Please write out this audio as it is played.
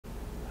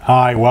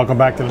Hi, welcome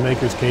back to the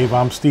Maker's Cave.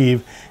 I'm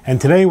Steve,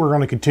 and today we're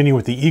going to continue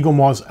with the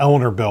Eaglemoss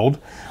Eleanor build.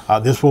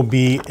 This will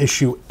be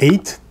issue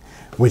 8,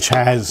 which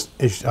has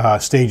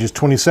stages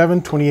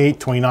 27,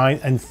 28, 29,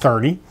 and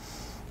 30.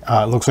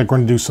 It looks like we're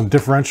going to do some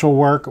differential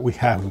work. We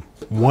have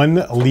one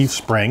leaf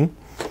spring.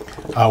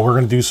 We're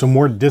going to do some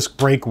more disc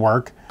brake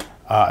work.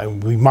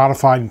 We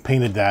modified and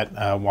painted that,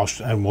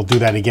 and we'll do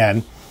that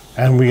again.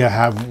 And we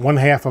have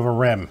 1/2 of a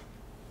rim.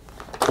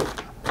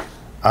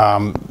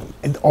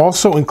 It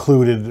also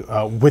included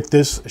with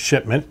this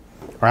shipment,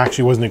 or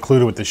actually wasn't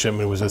included with the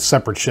shipment, it was a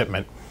separate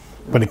shipment,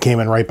 but it came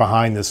in right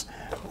behind this,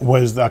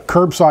 was the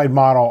curbside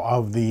model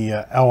of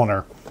the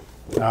Eleanor.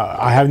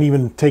 I haven't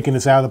even taken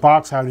this out of the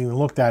box, haven't even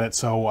looked at it,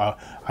 so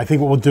I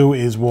think what we'll do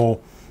is when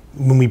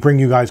we bring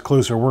you guys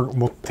closer,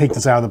 we'll take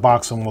this out of the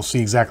box and we'll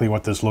see exactly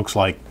what this looks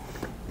like.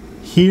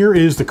 Here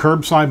is the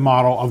curbside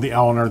model of the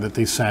Eleanor that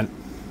they sent.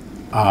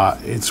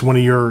 It's one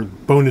of your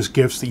bonus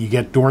gifts that you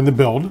get during the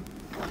build.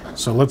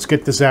 So let's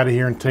get this out of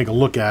here and take a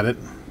look at it,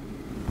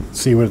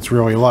 see what it's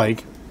really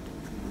like.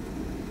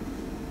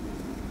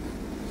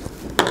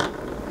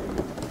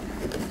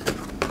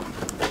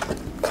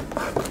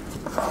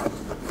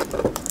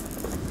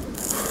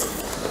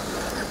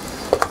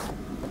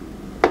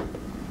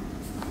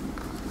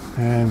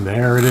 And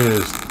there it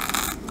is.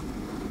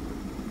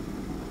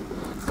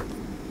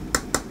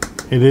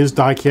 It is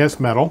die-cast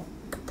metal.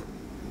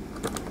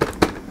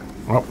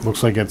 Oh,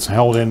 looks like it's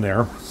held in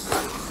there.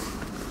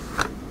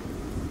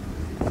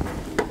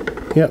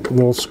 Yep,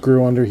 little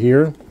screw under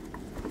here.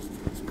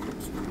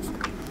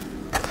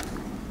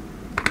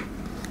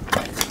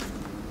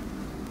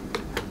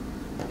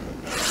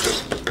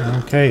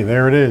 Okay,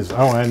 there it is.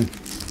 Oh, and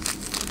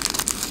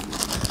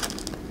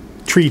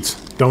treats.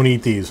 Don't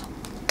eat these.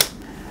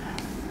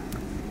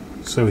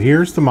 So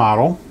here's the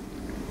model.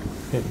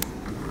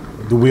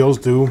 The wheels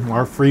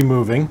are free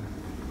moving.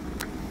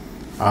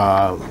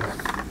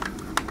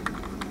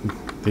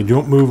 They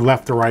don't move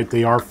left or right.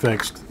 They are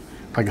fixed.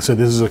 Like I said,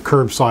 this is a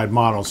curbside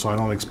model, so I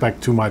don't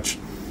expect too much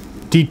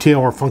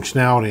detail or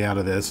functionality out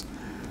of this.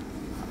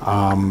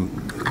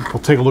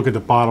 We'll take a look at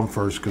the bottom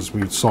first because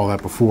we saw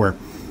that before.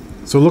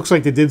 So it looks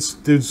like they did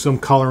some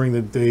coloring.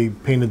 That they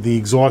painted the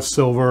exhaust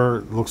silver.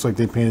 It looks like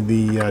they painted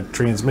the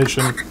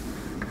transmission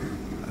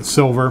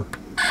silver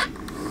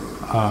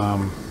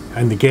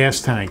and the gas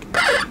tank,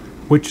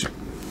 which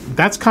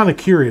that's kind of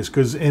curious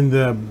because in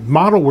the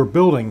model we're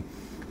building,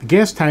 the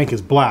gas tank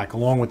is black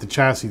along with the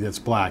chassis that's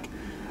black.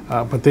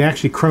 But they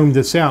actually chromed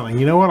this out, and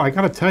you know what? I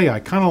got to tell you, I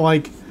kind of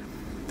like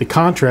the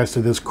contrast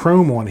of this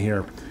chrome on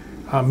here.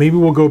 Maybe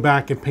we'll go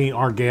back and paint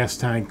our gas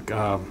tank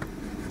a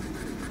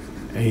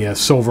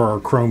silver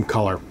or chrome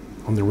color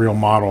on the real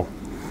model.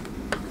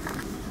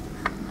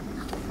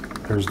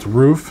 There's the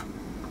roof.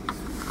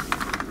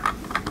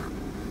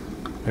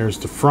 There's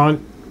the front.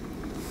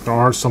 There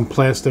are some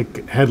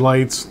plastic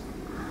headlights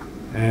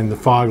and the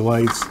fog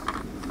lights,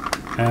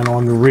 and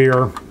on the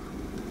rear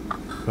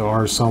there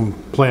are some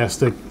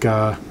plastic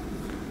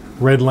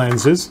red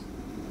lenses.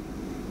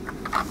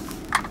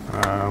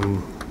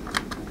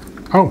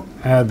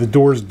 The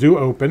doors do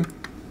open.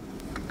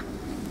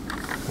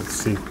 Let's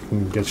see if we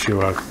can get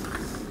you a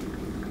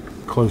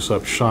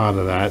close-up shot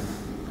of that.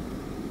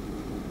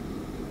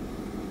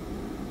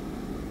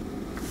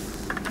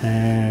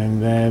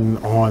 And then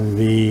on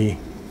the,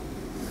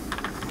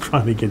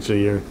 trying to get you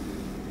here.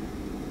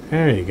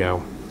 There you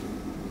go.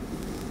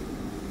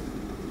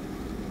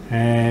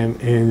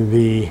 And in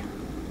the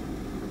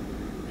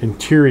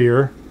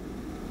interior,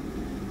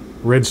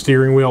 red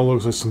steering wheel,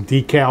 looks like some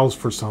decals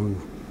for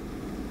some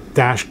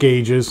dash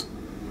gauges.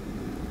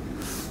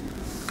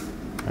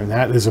 And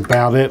that is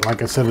about it.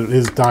 Like I said, it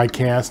is die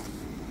cast.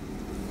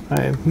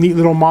 Neat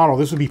little model.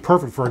 This would be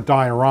perfect for a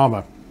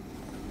diorama.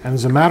 And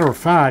as a matter of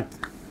fact,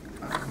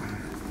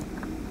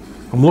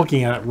 I'm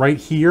looking at it right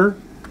here,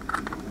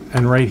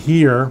 and right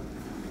here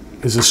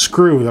is a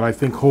screw that I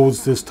think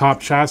holds this top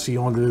chassis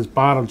onto this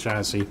bottom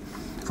chassis,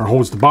 or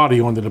holds the body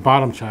onto the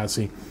bottom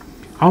chassis.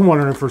 I'm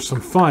wondering if for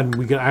some fun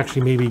we could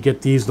actually maybe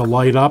get these to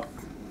light up,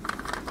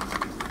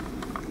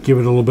 give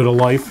it a little bit of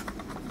life.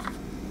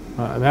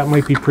 That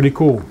might be pretty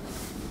cool.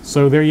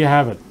 So there you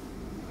have it.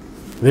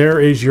 There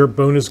is your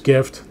bonus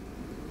gift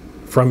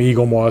from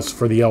Eaglemoss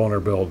for the Eleanor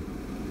build.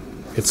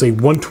 It's a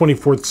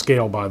 1/24th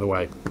scale, by the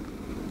way.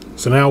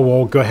 So now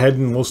we'll go ahead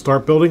and we'll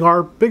start building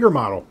our bigger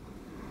model.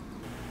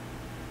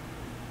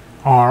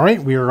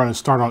 Alright, we are going to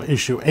start on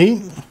issue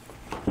 8.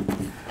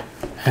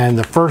 And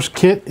the first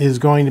kit is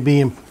going to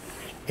be,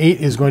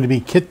 8 is going to be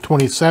kit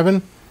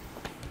 27.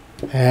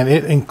 And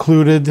it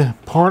included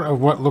part of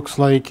what looks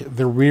like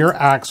the rear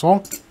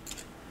axle.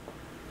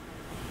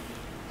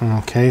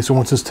 Okay, so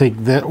once let's take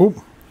that,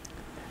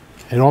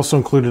 it also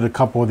included a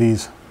couple of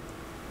these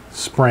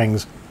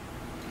springs.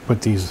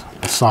 Put these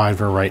aside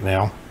for right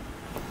now.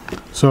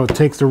 So it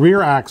takes the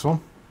rear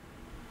axle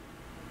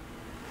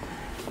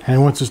and it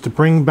wants us to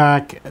bring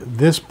back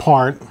this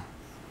part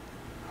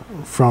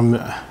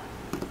from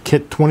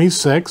kit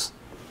 26.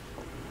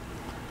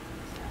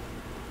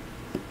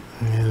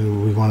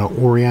 And we want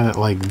to orient it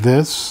like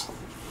this.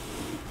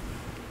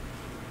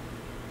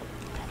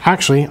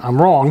 actually, I'm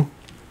wrong.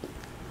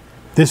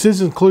 This is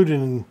included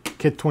in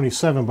kit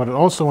 27, but it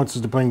also wants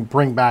us to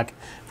bring back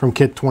from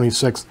kit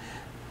 26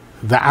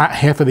 the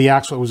half of the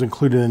axle that was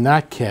included in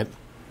that kit.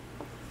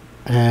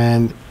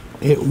 And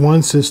it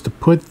wants us to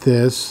put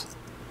this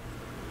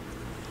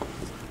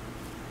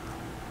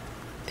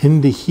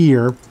into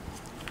here.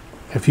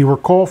 If you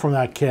recall from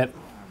that kit,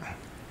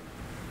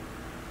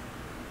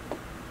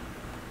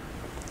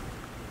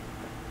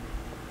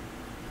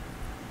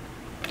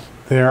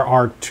 there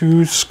are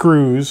 2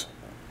 screws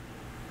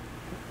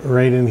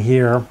right in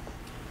here,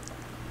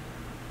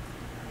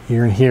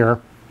 here and here,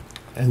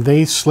 and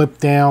they slip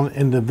down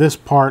into this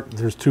part.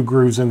 There's 2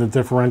 grooves in the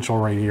differential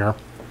right here.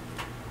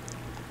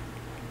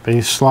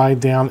 They slide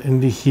down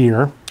into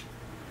here.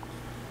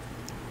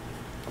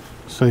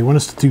 So they want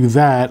us to do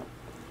that,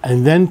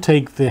 and then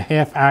take the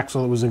half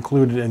axle that was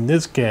included in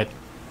this kit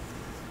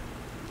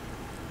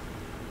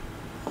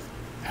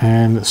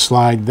and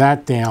slide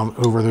that down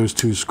over those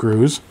 2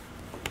 screws.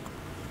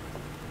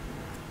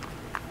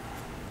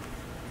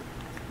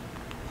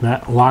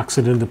 That locks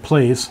it into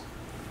place.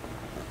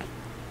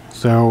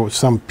 So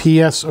some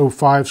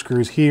PS05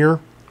 screws here,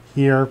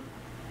 here,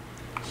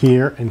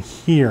 here, and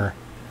here.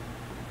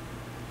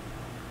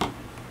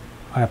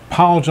 I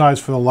apologize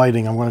for the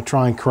lighting. I'm going to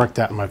try and correct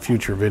that in my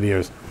future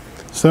videos.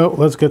 So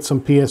let's get some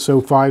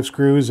PS05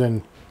 screws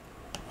and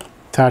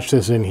attach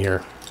this in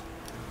here.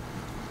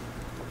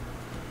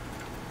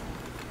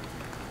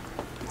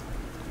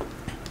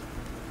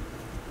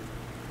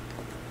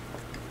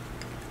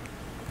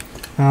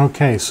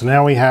 Okay, so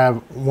now we have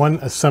one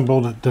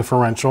assembled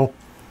differential,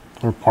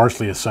 or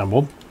partially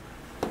assembled.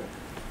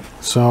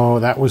 So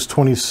that was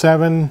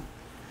 27. I'm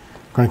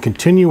going to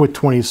continue with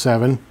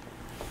 27.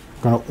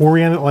 I'm going to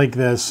orient it like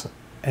this,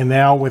 and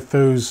now with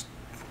those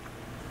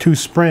 2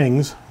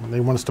 springs,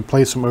 they want us to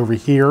place them over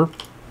here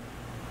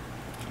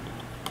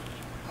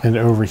and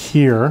over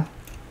here.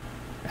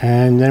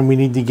 And then we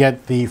need to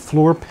get the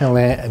floor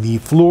pan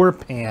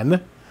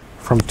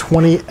from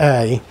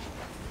 20A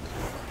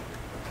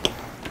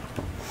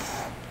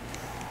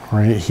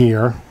right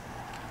here.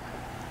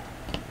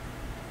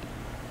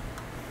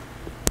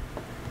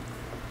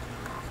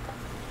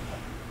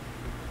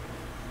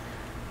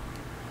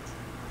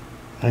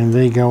 And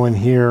they go in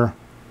here.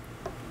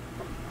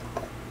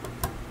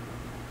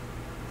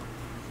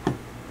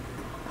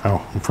 Oh,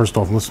 first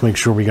off, let's make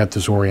sure we got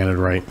this oriented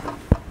right.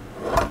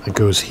 It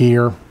goes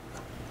here.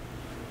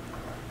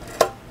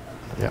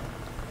 Yep.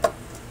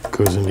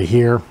 Goes into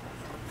here.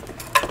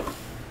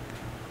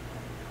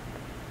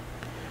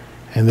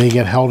 And they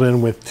get held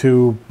in with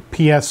 2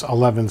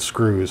 PS11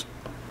 screws.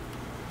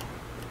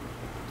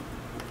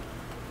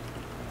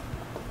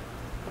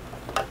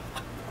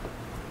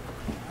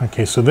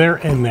 Okay, so they're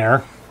in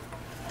there.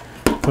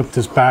 Flip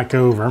this back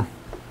over.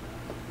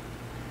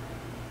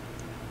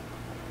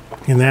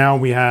 And now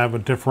we have a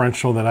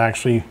differential that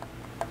actually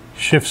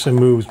shifts and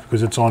moves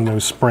because it's on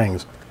those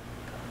springs.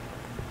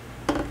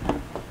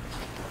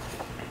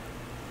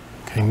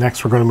 Okay,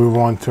 next we're going to move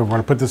on to, we're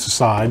going to put this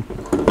aside.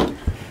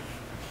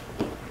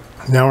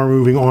 Now we're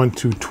moving on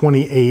to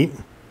 28.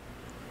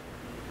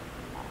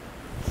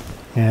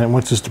 And it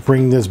wants us to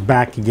bring this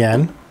back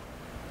again.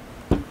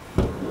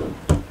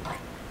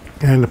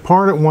 And the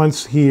part it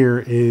wants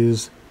here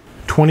is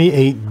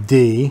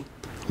 28D,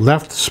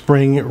 left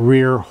spring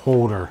rear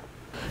holder.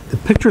 The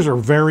pictures are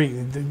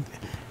very,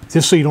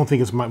 just so you don't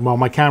think it's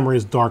my camera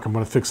is dark, I'm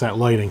going to fix that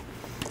lighting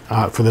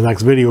for the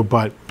next video,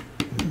 but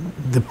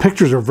the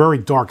pictures are very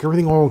dark.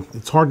 Everything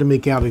it's hard to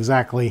make out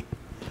exactly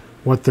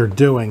what they're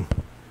doing.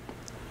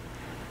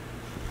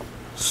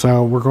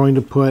 So we're going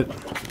to put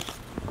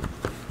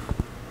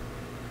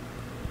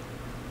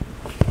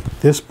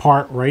this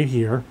part right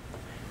here.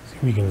 See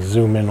if we can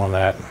zoom in on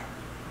that.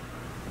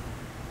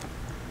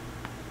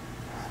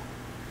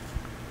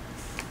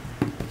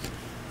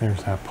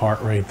 There's that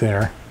part right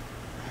there.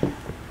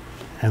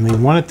 And they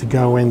want it to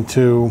go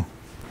into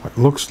what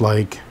looks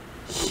like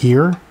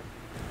here.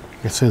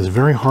 Like I said, it's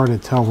very hard to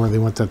tell where they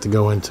want that to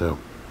go into.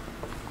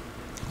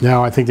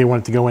 Now I think they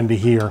want it to go into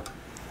here.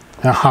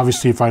 Now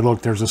obviously if I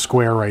look, there's a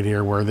square right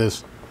here where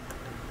this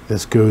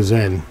goes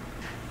in.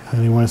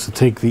 And they want us to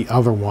take the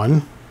other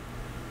one.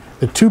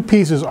 The 2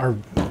 pieces are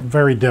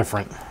very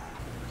different.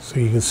 So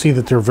you can see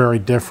that they're very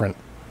different.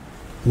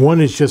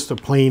 One is just a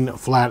plain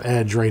flat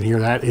edge right here.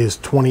 That is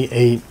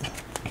 28C,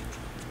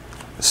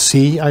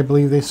 I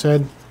believe they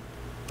said.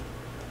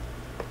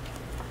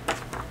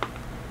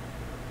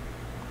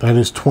 That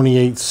is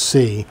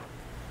 28C.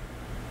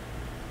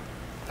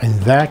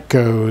 And that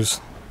goes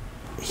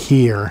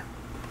here.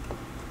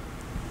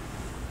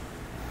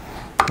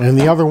 And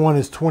the other one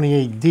is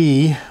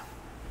 28D.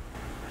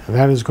 And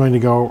that is going to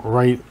go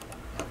right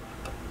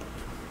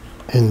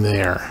in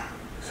there.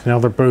 So now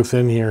they're both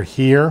in here,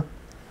 here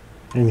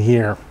and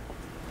here.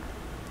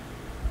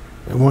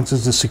 It wants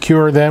us to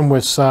secure them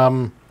with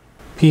some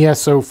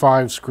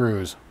PS05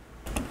 screws.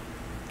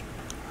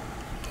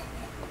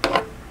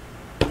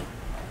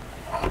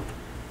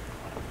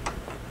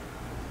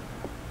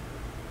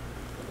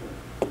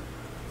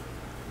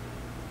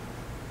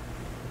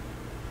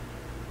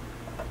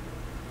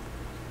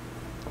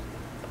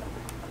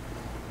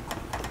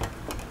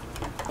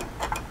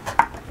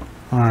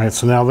 All right,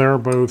 so now they're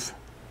both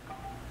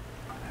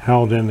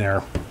held in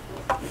there.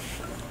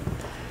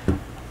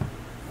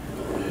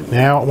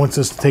 Now it wants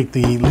us to take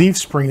the leaf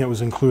spring that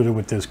was included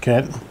with this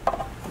kit.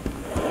 I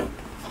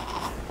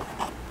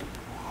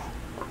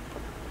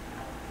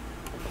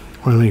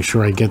want to make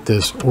sure I get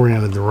this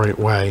oriented the right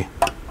way.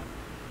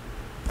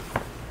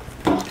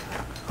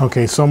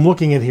 Okay, so I'm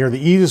looking at here. The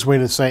easiest way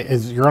to say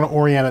is you're going to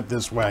orient it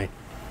this way.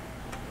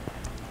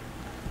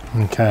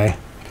 Okay.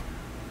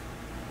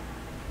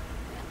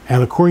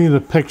 And according to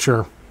the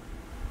picture,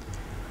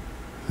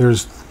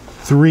 there's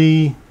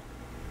 3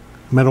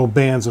 metal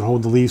bands that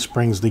hold the leaf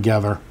springs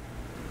together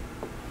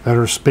that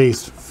are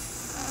spaced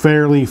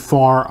fairly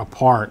far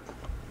apart.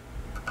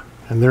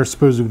 And they're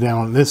supposed to go down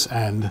on this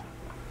end.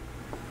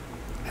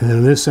 And then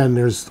on this end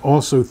there's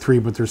also 3,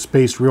 but they're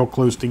spaced real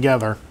close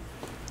together.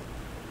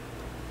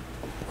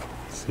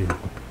 Let's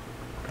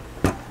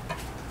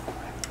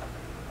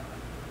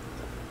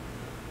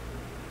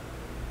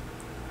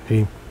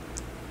see.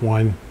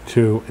 1,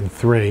 2, and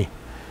 3.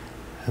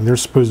 And they're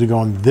supposed to go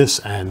on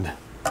this end.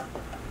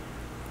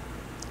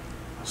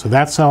 So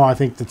that's how I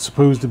think it's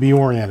supposed to be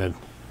oriented.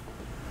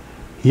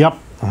 Yep.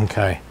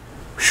 Okay.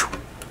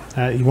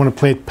 You want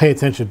to pay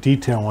attention to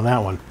detail on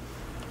that one.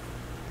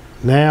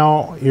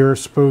 Now you're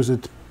supposed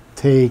to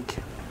take,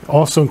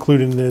 also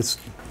included in this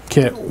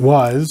kit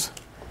was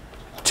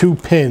 2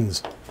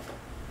 pins.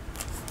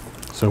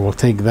 So we'll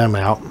take them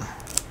out.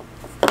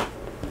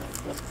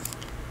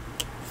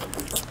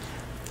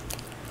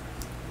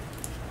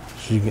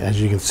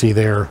 As you can see,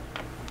 they're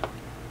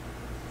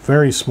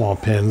very small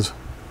pins.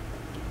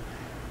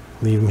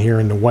 Leave them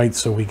here in the white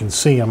so we can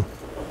see them.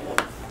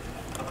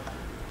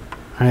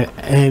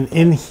 And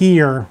in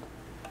here,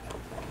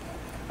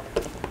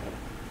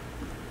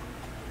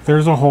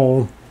 there's a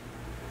hole,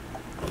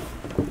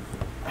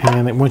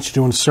 and it wants you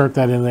to insert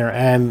that in there.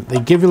 And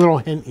they give you a little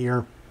hint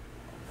here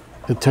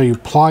to tell you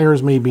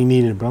pliers may be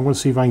needed, but I'm going to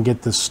see if I can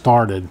get this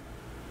started.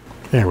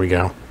 There we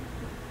go.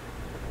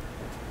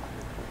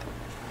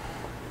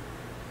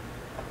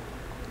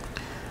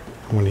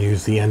 I'm going to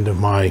use the end of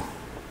my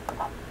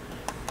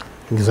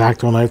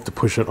X-Acto knife to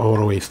push it all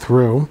the way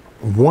through.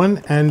 One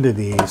end of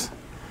these,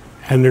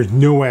 and there's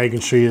no way I can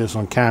show you this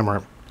on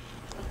camera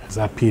as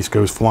that piece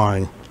goes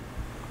flying,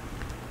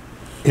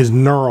 is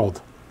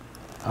knurled.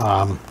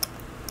 I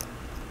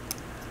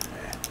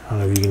don't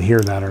know if you can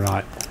hear that or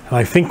not. And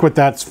I think what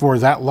that's for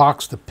is that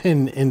locks the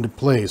pin into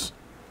place.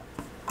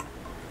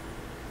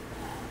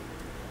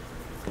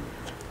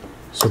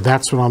 So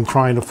that's what I'm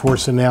trying to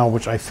force in now,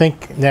 which I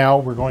think now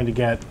we're going to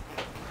get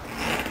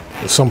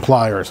some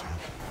pliers.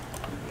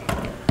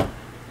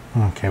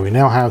 Okay, we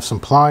now have some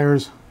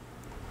pliers.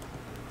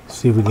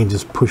 See if we can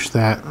just push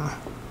that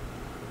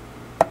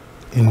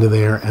into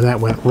there, and that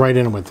went right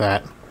in with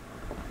that.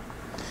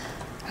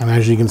 And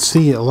as you can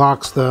see, it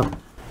locks the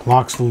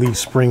leaf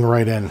spring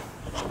right in.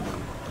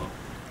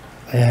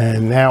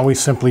 And now we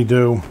simply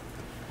do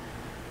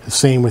the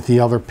same with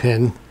the other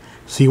pin.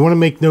 So you want to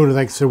make note of,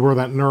 like I said, where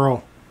that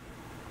knurl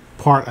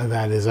part of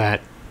that is at,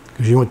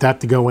 because you want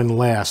that to go in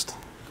last.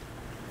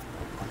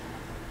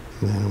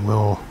 And then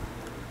we'll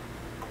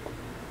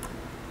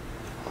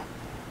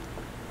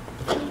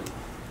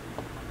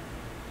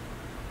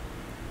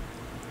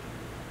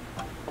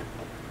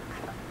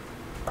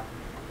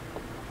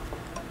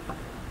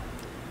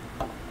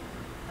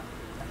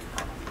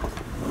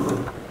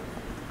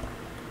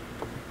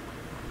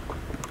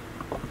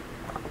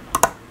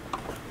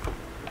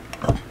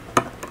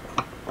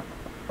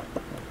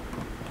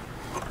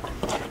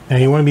now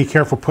you want to be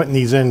careful putting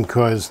these in,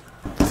 because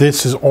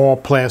this is all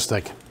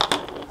plastic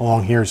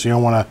along here, so you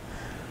don't want to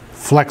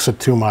flex it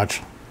too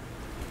much,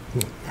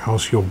 or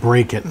else you'll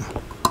break it.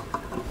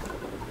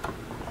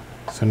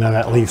 So now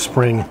that leaf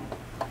spring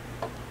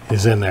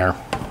is in there.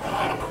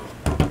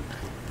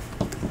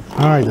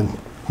 All right, then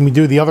when we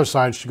do the other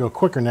side, it should go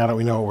quicker now that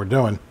we know what we're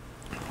doing.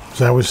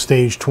 So that was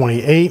stage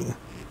 28.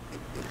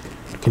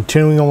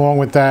 Continuing along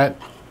with that,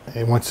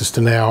 it wants us to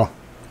now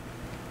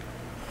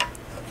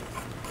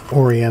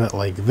orient it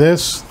like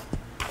this.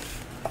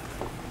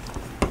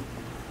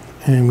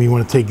 And we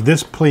want to take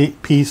this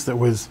piece that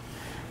was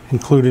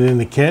included in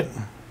the kit.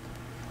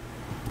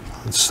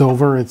 It's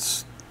silver,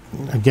 it's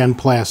again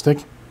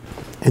plastic.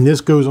 And this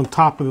goes on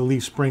top of the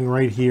leaf spring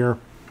right here.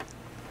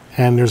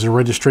 And there's a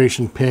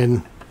registration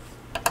pin.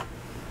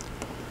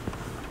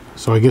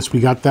 So I guess we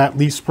got that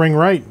leaf spring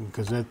right,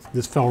 because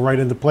this fell right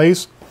into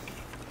place.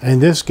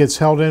 And this gets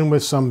held in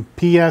with some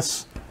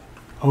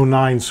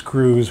PS09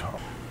 screws.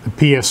 The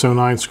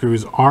PS09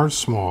 screws are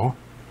small.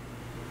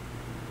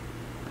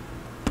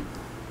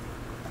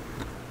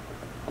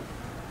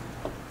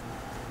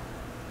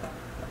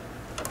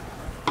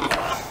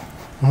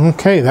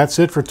 Okay, that's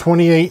it for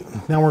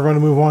 28. Now we're going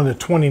to move on to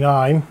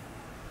 29.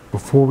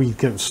 Before we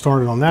get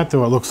started on that,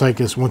 though, it looks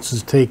like it wants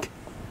to take a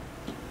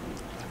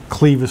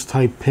clevis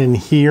type pin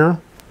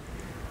here.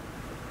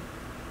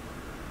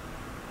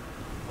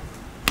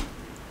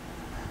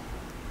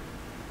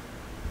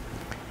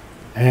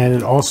 And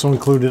it also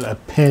included a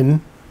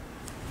pin,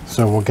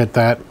 so we'll get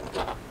that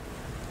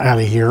out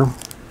of here.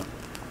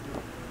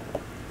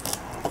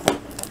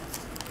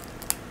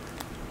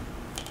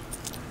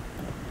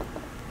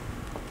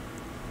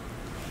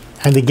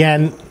 And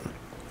again,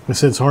 I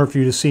said it's hard for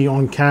you to see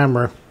on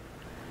camera,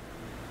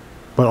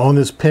 but on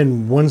this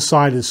pin, one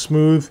side is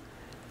smooth.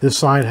 This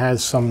side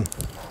has some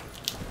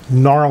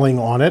gnarling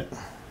on it.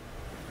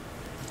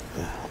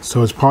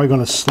 So it's probably going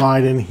to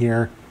slide in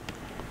here.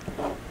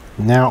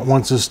 Now it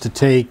wants us to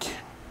take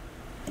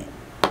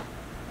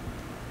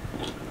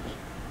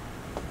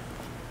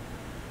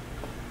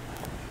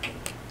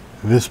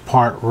this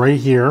part right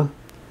here,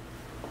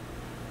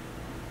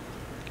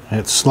 and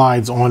it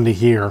slides onto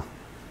here.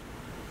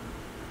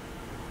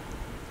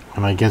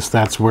 And I guess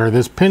that's where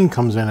this pin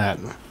comes in at.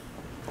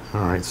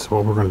 All right, so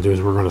what we're going to do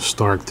is we're going to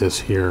start this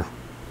here.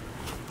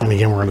 And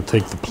again, we're going to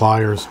take the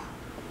pliers.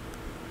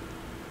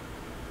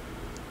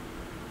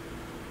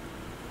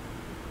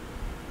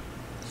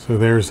 So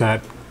there's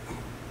that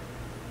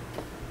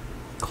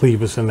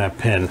clevis in that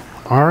pin.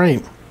 All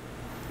right.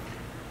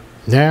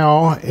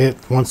 Now it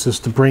wants us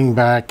to bring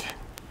back,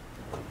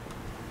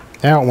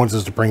 now it wants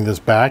us to bring this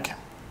back.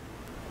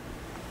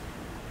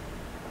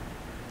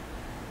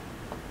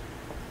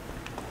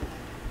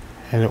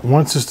 And it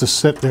wants us to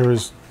sit there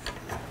as,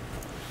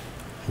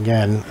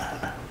 again,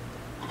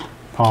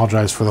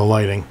 apologize for the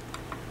lighting,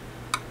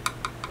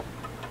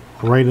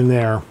 right in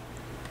there.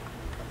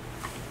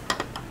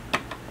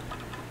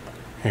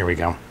 Here we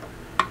go.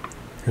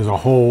 There's a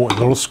hole, a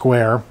little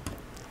square.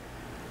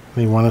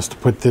 They want us to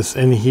put this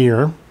in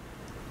here.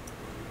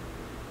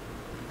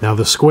 Now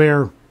the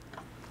square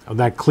of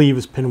that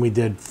clevis pin we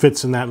did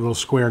fits in that little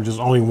square just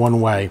only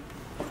one way.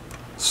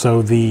 So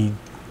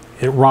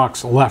it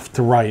rocks left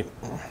to right.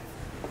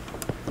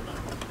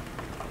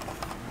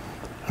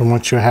 And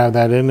once you have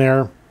that in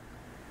there,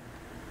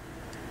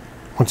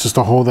 wants us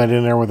to hold that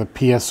in there with a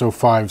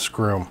PSO5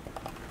 screw.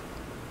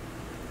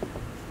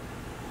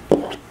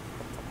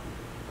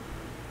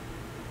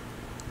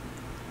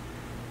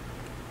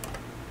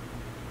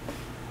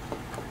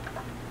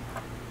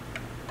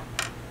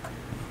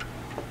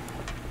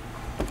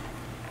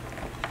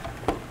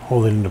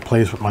 Hold it into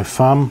place with my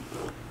thumb.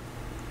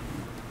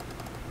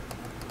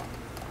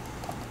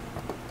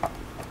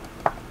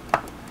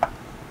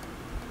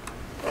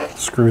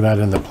 Screw that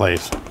into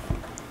place.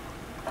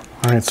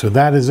 All right, so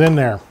that is in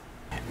there.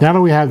 Now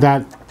that we have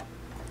that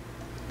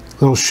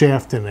little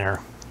shaft in there,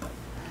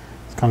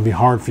 it's going to be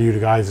hard for you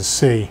guys to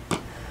see,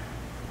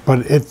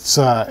 but it's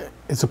a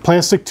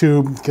plastic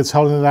tube, gets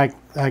held into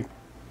that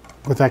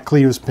with that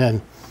clevis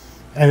pin,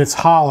 and it's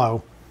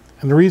hollow.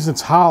 And the reason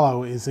it's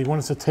hollow is they want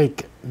us to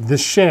take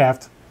this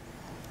shaft,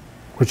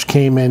 which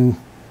came in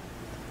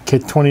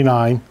kit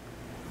 29,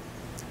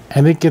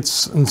 and it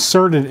gets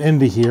inserted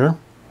into here.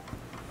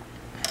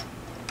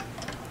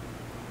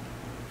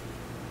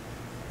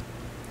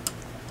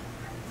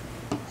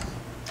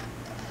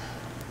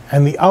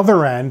 And the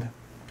other end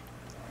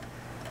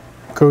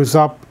goes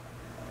up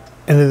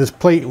into this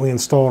plate we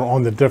installed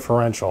on the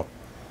differential.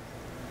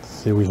 Let's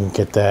see if we can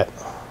get that.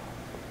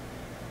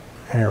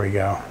 There we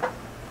go.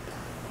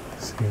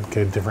 See if we can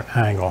get a different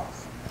angle.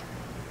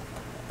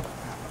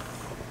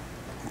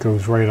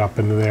 Goes right up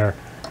into there.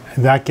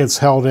 And that gets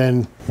held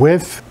in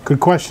with, good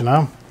question,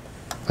 huh?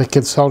 That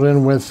gets held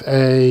in with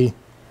a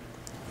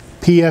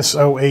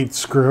PSO8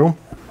 screw.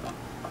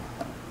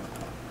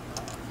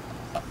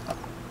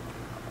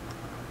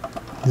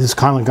 You just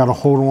kind of got to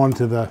hold on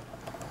to the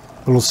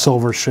little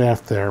silver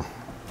shaft there.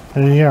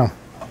 There you go.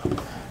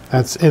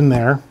 That's in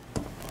there.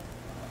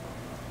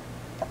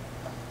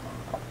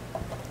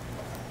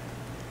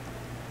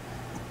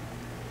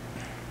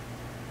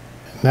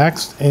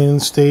 Next, in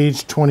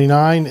stage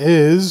 29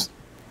 is,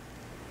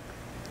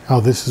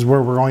 oh, this is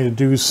where we're going to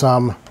do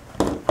some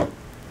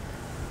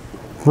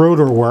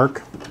rotor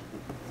work.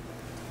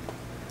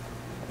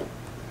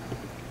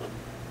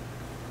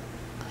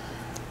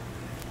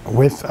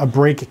 With a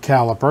brake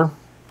caliper.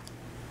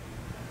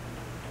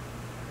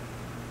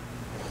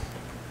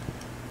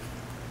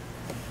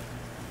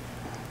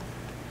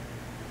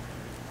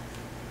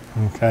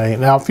 Okay,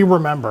 now if you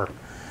remember,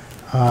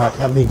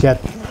 let me get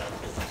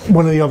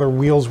one of the other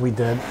wheels we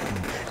did.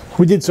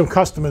 We did some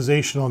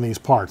customization on these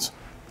parts.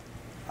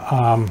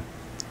 I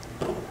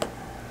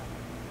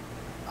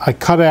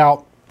cut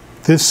out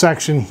this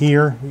section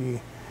here,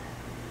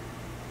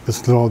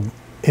 this little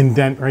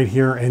indent right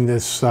here in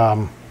this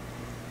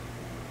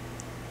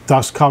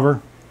dust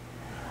cover.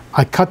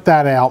 I cut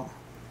that out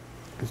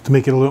to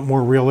make it a little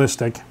more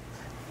realistic,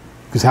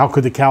 because how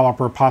could the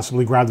caliper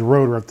possibly grab the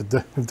rotor if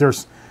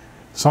there's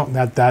something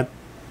that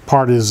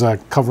part is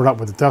covered up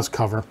with the dust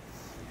cover.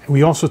 And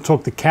we also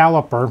took the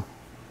caliper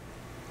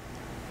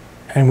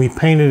and we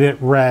painted it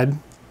red.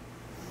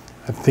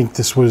 I think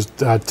this was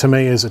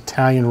Tameya's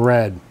Italian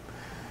red.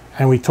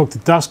 And we took the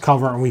dust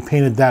cover and we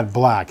painted that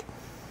black.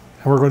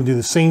 And we're going to do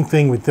the same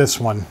thing with this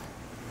one.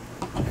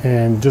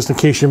 And just in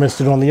case you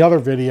missed it on the other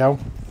video,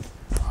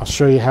 I'll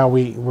show you how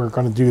we're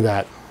going to do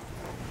that.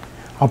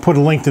 I'll put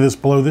a link to this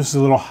below. This is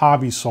a little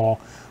hobby saw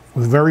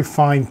with very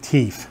fine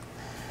teeth.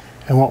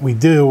 And what we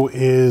do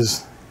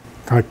is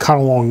going to cut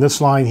along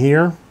this line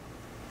here,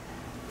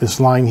 and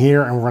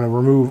we're going to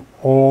remove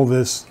all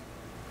this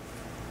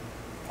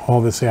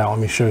out. Let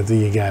me show it to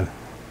you again.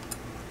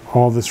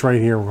 all this right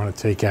here we're going to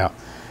take out.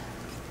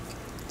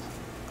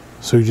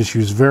 So you just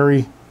use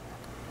very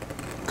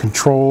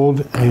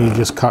controlled, and you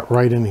just cut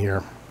right in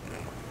here.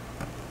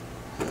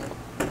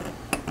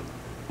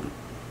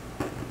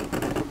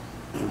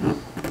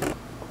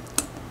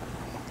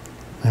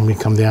 And we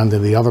come down to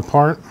the other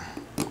part.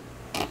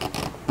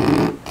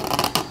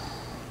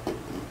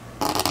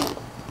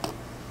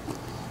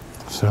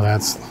 So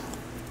that's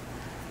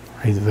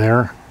right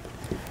there.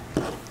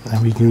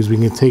 And we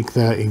can take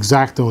the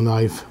X-Acto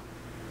knife,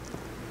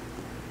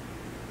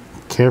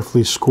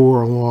 carefully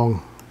score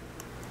along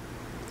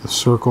the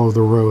circle of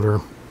the rotor.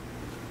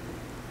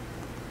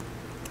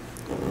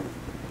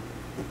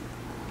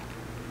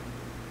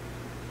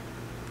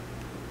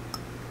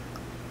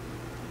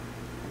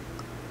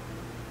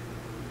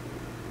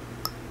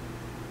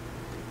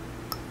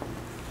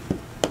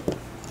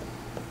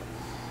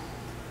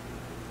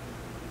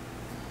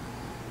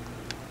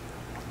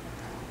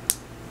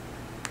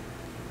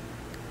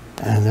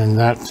 And then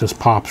that just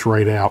pops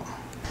right out.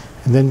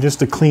 And then just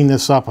to clean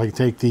this up, I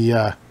take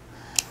the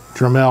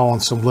Dremel on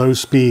some low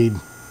speed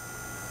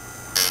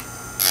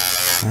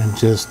and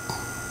just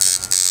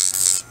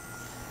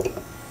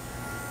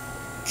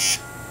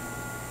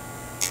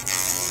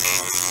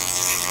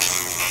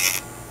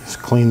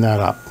clean that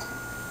up.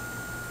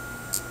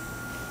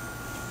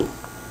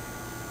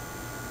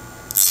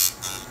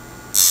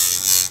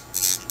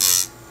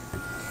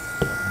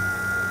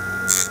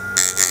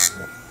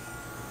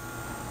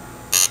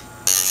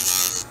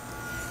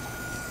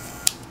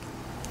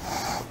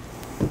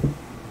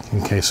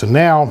 Okay, so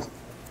now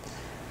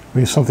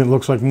we have something that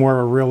looks like more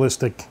of a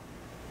realistic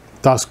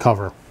dust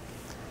cover.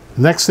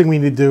 The next thing we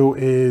need to do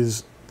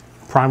is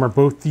primer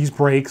both these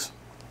brakes,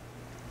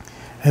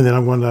 and then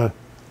I'm going to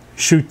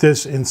shoot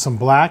this in some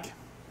black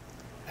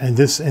and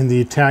this in the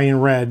Italian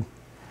red.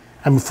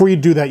 And before you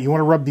do that, you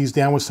want to rub these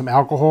down with some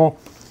alcohol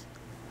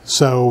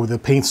so the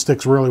paint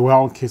sticks really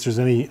well in case there's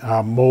any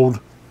mold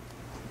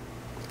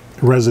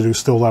residue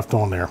still left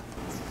on there.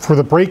 For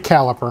the brake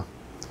caliper,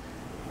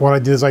 what I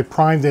did is I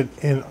primed it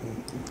in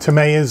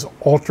Tameya's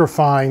ultra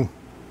fine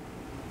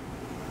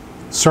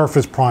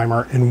surface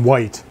primer in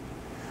white.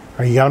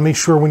 Right, you got to make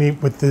sure when you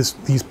with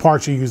these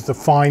parts you use the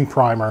fine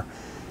primer,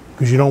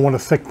 because you don't want a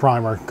thick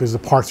primer because the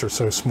parts are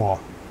so small.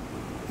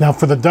 Now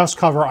for the dust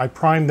cover, I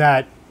primed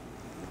that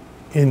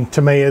in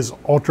Tameya's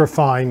ultra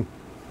fine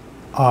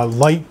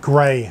light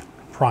gray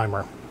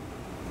primer.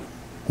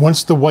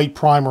 Once the white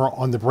primer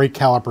on the brake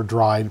caliper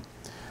dried,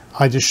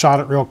 I just shot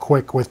it real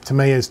quick with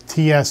Tameya's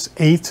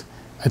TS8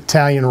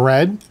 Italian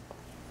red.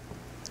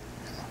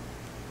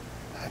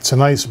 It's a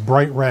nice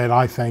bright red,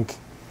 I think,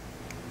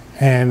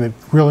 and it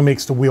really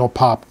makes the wheel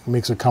pop,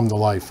 makes it come to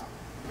life.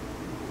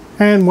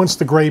 And once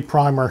the gray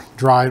primer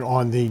dried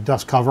on the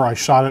dust cover, I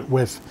shot it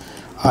with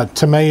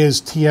Tameya's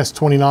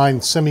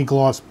TS29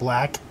 semi-gloss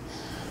black.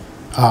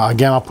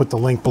 Again, I'll put the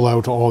link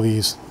below to all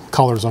these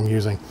colors I'm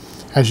using.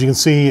 As you can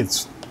see,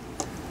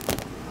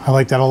 I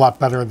like that a lot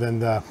better than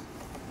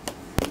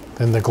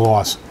the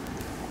gloss.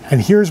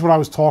 And here's what I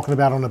was talking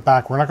about on the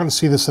back. We're not going to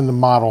see this in the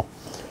model,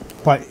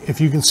 but if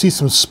you can see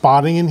some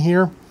spotting in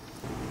here,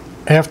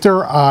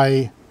 after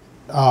I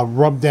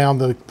rubbed down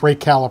the brake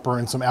caliper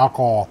in some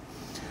alcohol,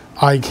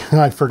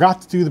 I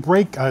forgot to do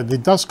the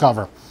dust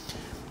cover.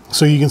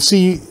 So you can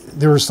see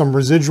there was some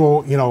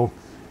residual, you know,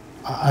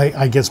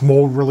 I guess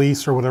mold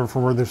release or whatever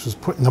from where this was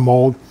put in the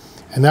mold,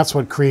 and that's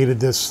what created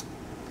this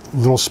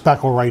little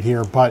speckle right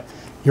here. But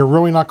you're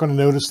really not going to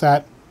notice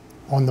that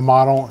on the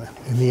model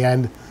in the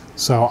end,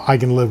 so I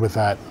can live with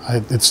that.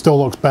 It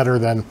still looks better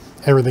than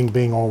everything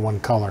being all one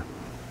color.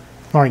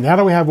 All right, now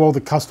that we have all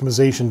the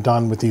customization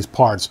done with these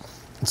parts,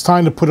 it's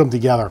time to put them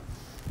together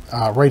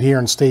right here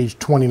in stage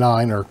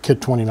 29 or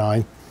kit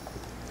 29.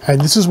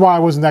 And this is why I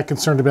wasn't that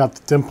concerned about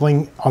the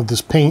dimpling of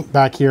this paint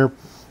back here,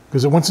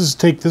 because it wants us to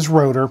take this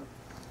rotor,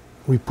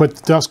 we put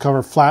the dust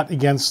cover flat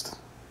against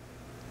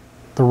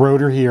the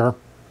rotor here,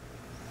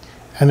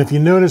 and if you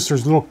notice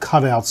there's little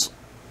cutouts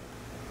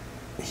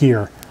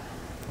here,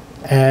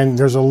 and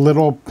there's a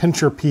little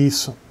pincher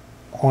piece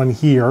on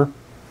here,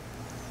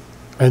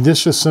 and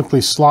this just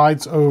simply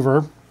slides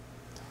over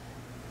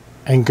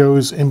and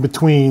goes in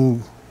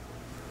between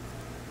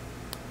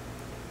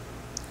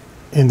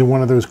into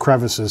one of those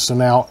crevices. So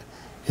now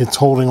it's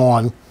holding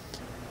on.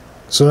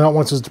 So now it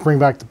wants us to bring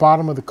back the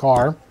bottom of the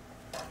car,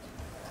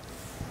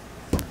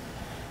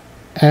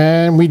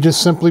 and we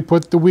just simply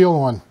put the wheel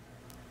on.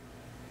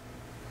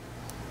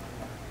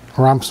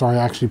 Or I'm sorry,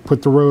 actually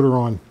put the rotor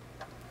on.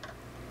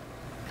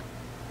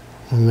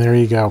 And there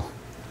you go.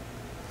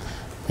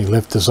 Let me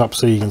lift this up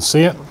so you can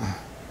see it.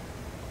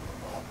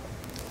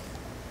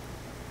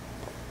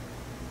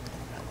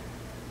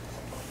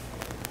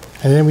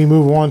 And then we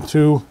move on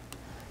to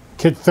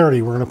kit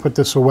 30. We're going to put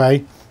this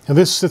away. Now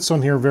this sits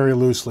on here very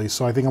loosely,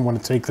 so I think I'm going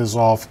to take this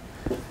off,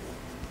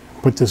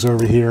 put this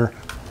over here,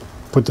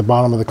 put the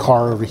bottom of the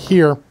car over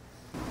here.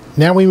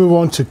 Now we move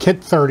on to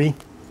kit 30.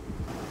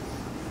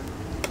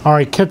 All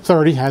right, kit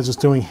 30 has us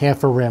doing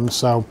half a rim,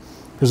 so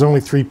there's only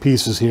 3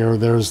 pieces here.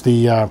 There's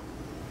the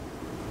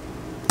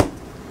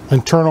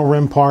internal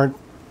rim part,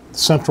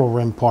 central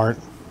rim part,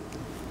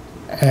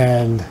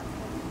 and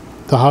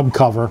the hub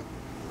cover.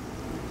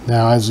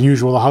 Now, as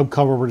usual, the hub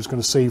cover we're just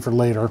going to save for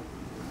later.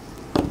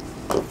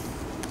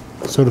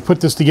 So to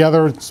put this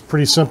together, it's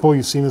pretty simple.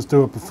 You've seen us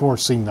do it before.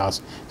 Seen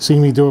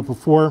me do it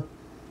before.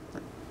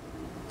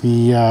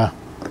 The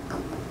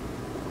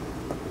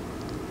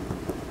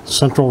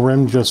central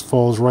rim just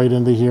falls right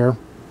into here.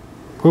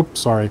 Oops,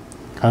 sorry,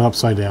 got it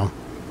upside down.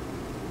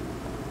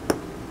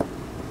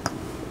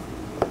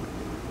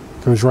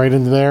 Goes right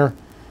into there,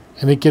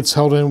 and it gets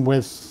held in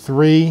with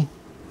 3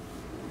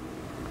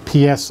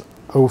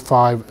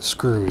 PS05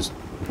 screws.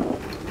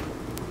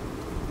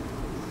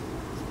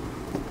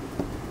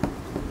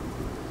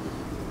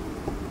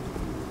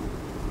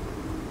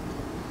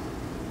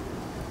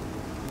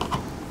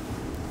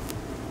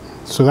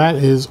 So that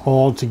is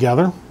all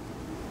together.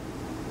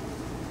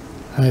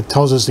 And it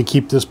tells us to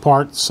keep this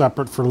part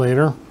separate for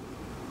later.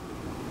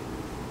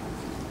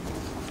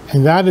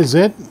 And that is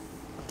it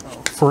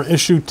for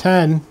issue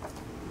 10.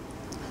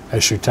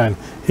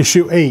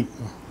 Issue 8.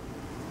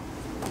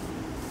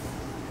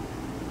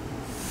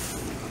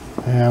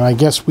 And I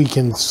guess we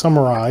can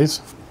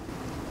summarize.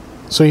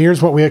 So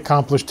here's what we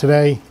accomplished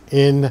today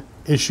in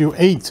issue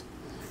 8.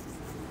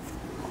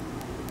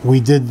 We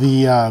did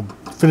the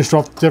finished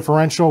off the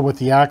differential with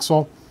the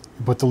axle,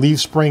 put the leaf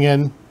spring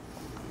in.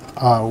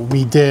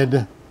 We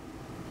did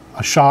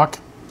a shock,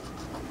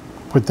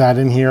 put that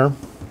in here.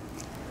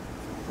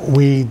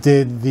 We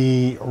did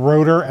the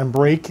rotor and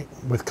brake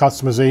with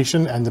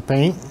customization and the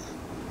paint.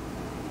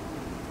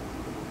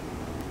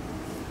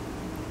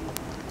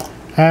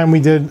 And we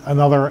did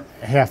another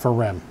half a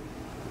rim.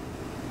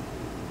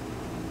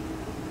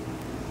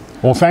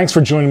 Well, thanks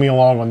for joining me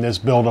along on this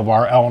build of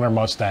our Eleanor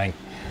Mustang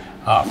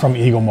from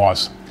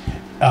Eaglemoss.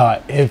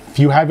 If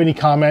you have any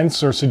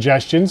comments or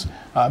suggestions,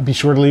 be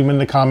sure to leave them in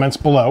the comments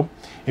below.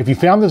 If you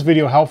found this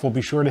video helpful,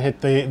 be sure to hit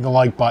the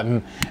like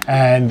button.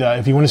 And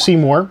if you want to see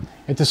more,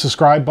 hit the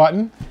subscribe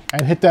button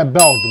and hit that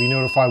bell to be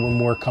notified when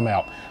more come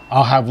out.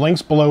 I'll have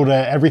links below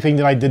to everything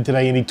that I did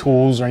today, any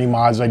tools or any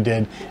mods I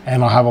did,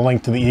 and I'll have a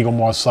link to the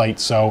Eaglemoss site.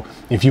 So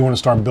if you want to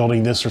start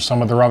building this or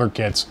some of their other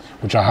kits,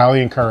 which I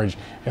highly encourage,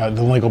 the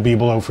link will be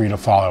below for you to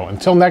follow.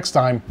 Until next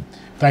time,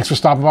 thanks for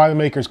stopping by the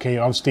Maker's Cave.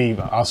 I'm Steve.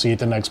 I'll see you at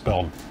the next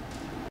build.